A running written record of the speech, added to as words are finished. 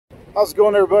How's it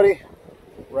going, everybody?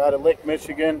 We're out at Lake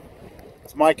Michigan.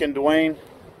 It's Mike and Dwayne.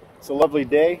 It's a lovely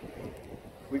day.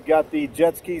 We've got the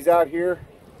jet skis out here.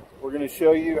 We're going to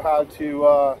show you how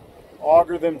to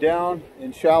auger them down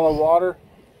in shallow water.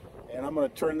 And I'm going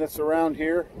to turn this around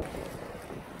here.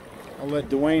 I'll let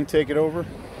Dwayne take it over.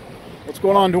 What's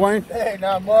going on, Dwayne? Hey,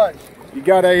 not much. You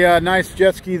got a nice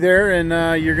jet ski there,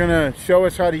 and you're going to show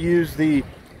us how to use the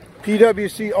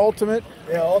PWC Ultimate.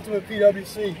 Yeah, Ultimate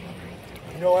PWC.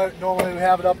 You know, normally we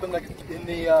have it up in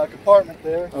the compartment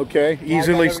there. Okay,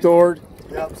 easily stored.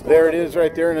 Yep, there it is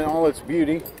right there in all its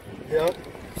beauty. Yep.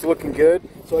 It's looking good.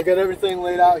 So I got everything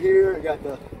laid out here. I got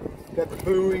the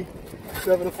buoy,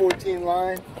 7 to 14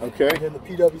 line. Okay. And then the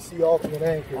PWC Ultimate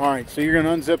Anchor. All right, so you're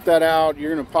going to unzip that out.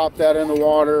 You're going to pop that in the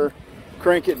water,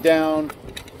 crank it down.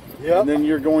 Yep. And then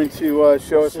you're going to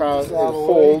show us how it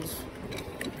folds.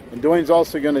 And Dwayne's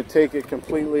also going to take it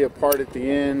completely apart at the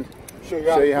end, show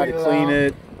you how to clean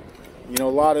it. You know,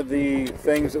 a lot of the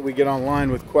things that we get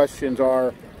online with questions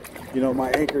are, you know, my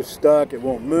anchor's stuck, it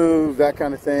won't move, that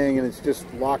kind of thing, and it's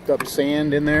just locked up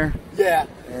sand in there. Yeah.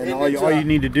 And all you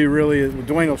need to do really is,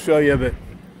 Dwayne will show you, but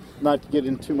not to get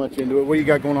in too much into it. What do you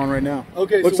got going on right now?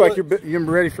 Okay. Looks like you're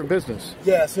ready for business.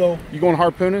 Yeah. So. You going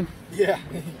harpooning? Yeah.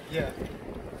 Yeah.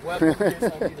 Weapon case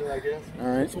on either, I guess. All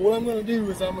right. So what I'm going to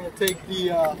do is I'm going to take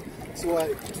the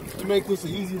to make this the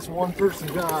easiest one-person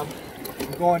job,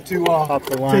 I'm going to pop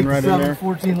the line right in there.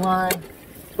 14 line,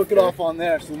 hook it off on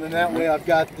there. So then that way I've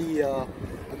got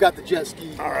the jet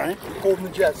ski. All right. Holding the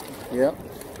jet ski. Yep.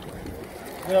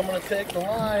 Then I'm going to take the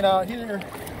line out here.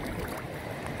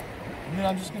 And then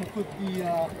I'm just going to put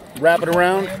the wrap it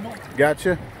around.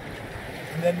 Gotcha.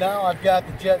 And then now I've got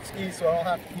the jet ski, so I don't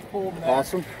have to keep holding that.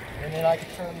 Awesome. And then I can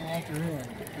turn the anchor in.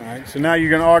 All right, so now you're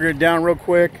going to auger it down real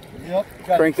quick. Yep.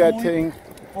 Crank that thing.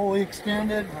 Fully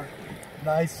extended.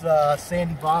 Nice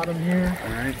sandy bottom here.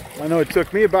 All right. I know it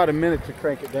took me about a minute to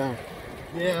crank it down.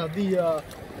 Yeah,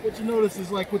 what you notice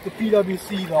is like with the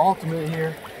PWC, the Ultimate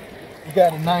here, you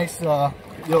got a nice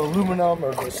aluminum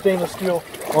or the stainless steel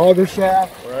auger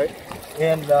shaft. Right.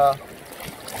 And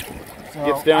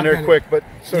gets down there quick. But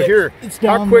so yeah, here, it's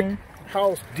down how quick, there.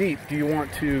 How deep do you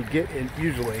want to get in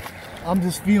usually? I'm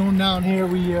just feeling down here.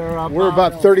 We're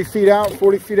about 30 feet out,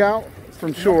 40 feet out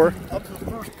from shore. Up to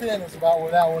the first pin is about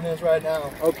where that one is right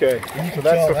now. Okay, so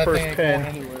that's the first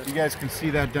pin. You guys can see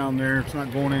that down there. It's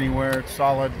not going anywhere. It's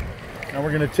solid. Now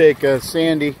we're going to take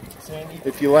Sandy.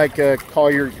 If you like,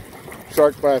 call your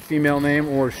shark by a female name,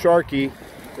 or Sharky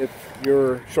if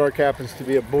your shark happens to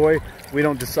be a boy. We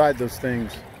don't decide those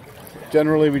things.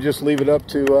 Generally, we just leave it up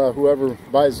to whoever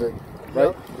buys it. Right?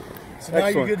 Yep. So now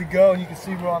you're good to go, and you can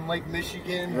see we're on Lake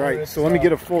Michigan. Right, so let me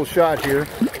get a full shot here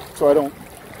so I don't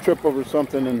trip over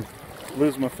something and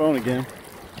lose my phone again.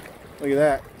 Look at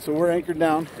that. So we're anchored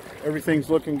down. Everything's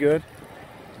looking good.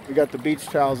 We got the beach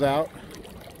towels out.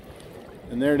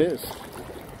 And there it is.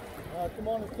 Come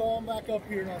on, let's go on back up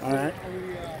here and I'll see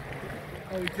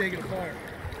how we take it apart.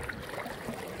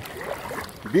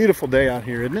 Beautiful day out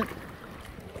here, isn't it?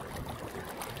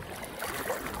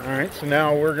 All right, so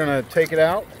now we're going to take it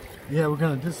out. Yeah, we're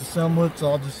going to disassemble it,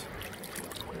 so I'll just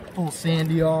pull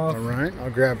Sandy off. All right,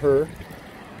 I'll grab her.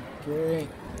 Okay.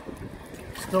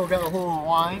 Still got a hold of the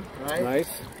line, right?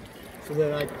 Nice. So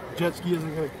that jet ski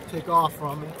isn't going to take off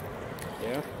from me.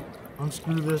 Yeah.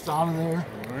 Unscrew this out of there.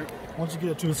 All right. Once you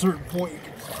get to a certain point, you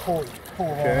can just pull it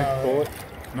okay, out of pull it.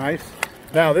 Nice.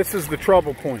 Now, this is the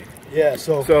trouble point. Yeah,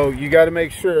 so you got to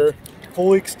make sure.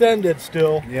 Fully extended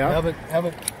still. Yeah.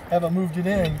 Haven't moved it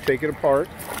in. Take it apart.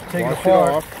 Take Wash it apart.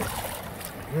 It off.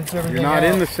 Rinse everything You're not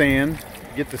out. in the sand.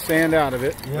 Get the sand out of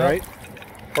it, right?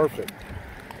 Perfect.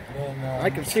 And, I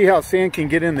can see how sand can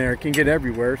get in there. It can get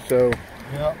everywhere. So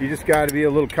you just got to be a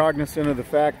little cognizant of the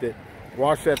fact that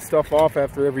wash that stuff off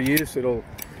after every use. It'll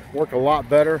work a lot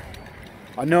better.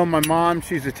 I know my mom,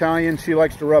 she's Italian. She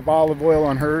likes to rub olive oil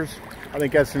on hers. I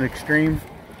think that's an extreme,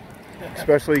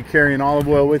 especially carrying olive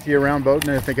oil with you around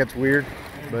boating. I think that's weird,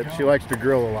 but she likes to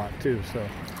grill a lot too. So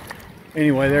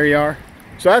anyway, there you are.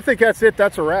 So I think that's it.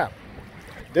 That's a wrap.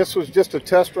 This was just a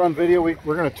test run video. We're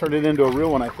going to turn it into a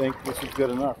real one, I think. This is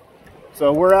good enough.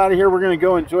 So we're out of here. We're going to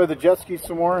go enjoy the jet ski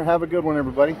some more. Have a good one,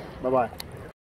 everybody. Bye-bye.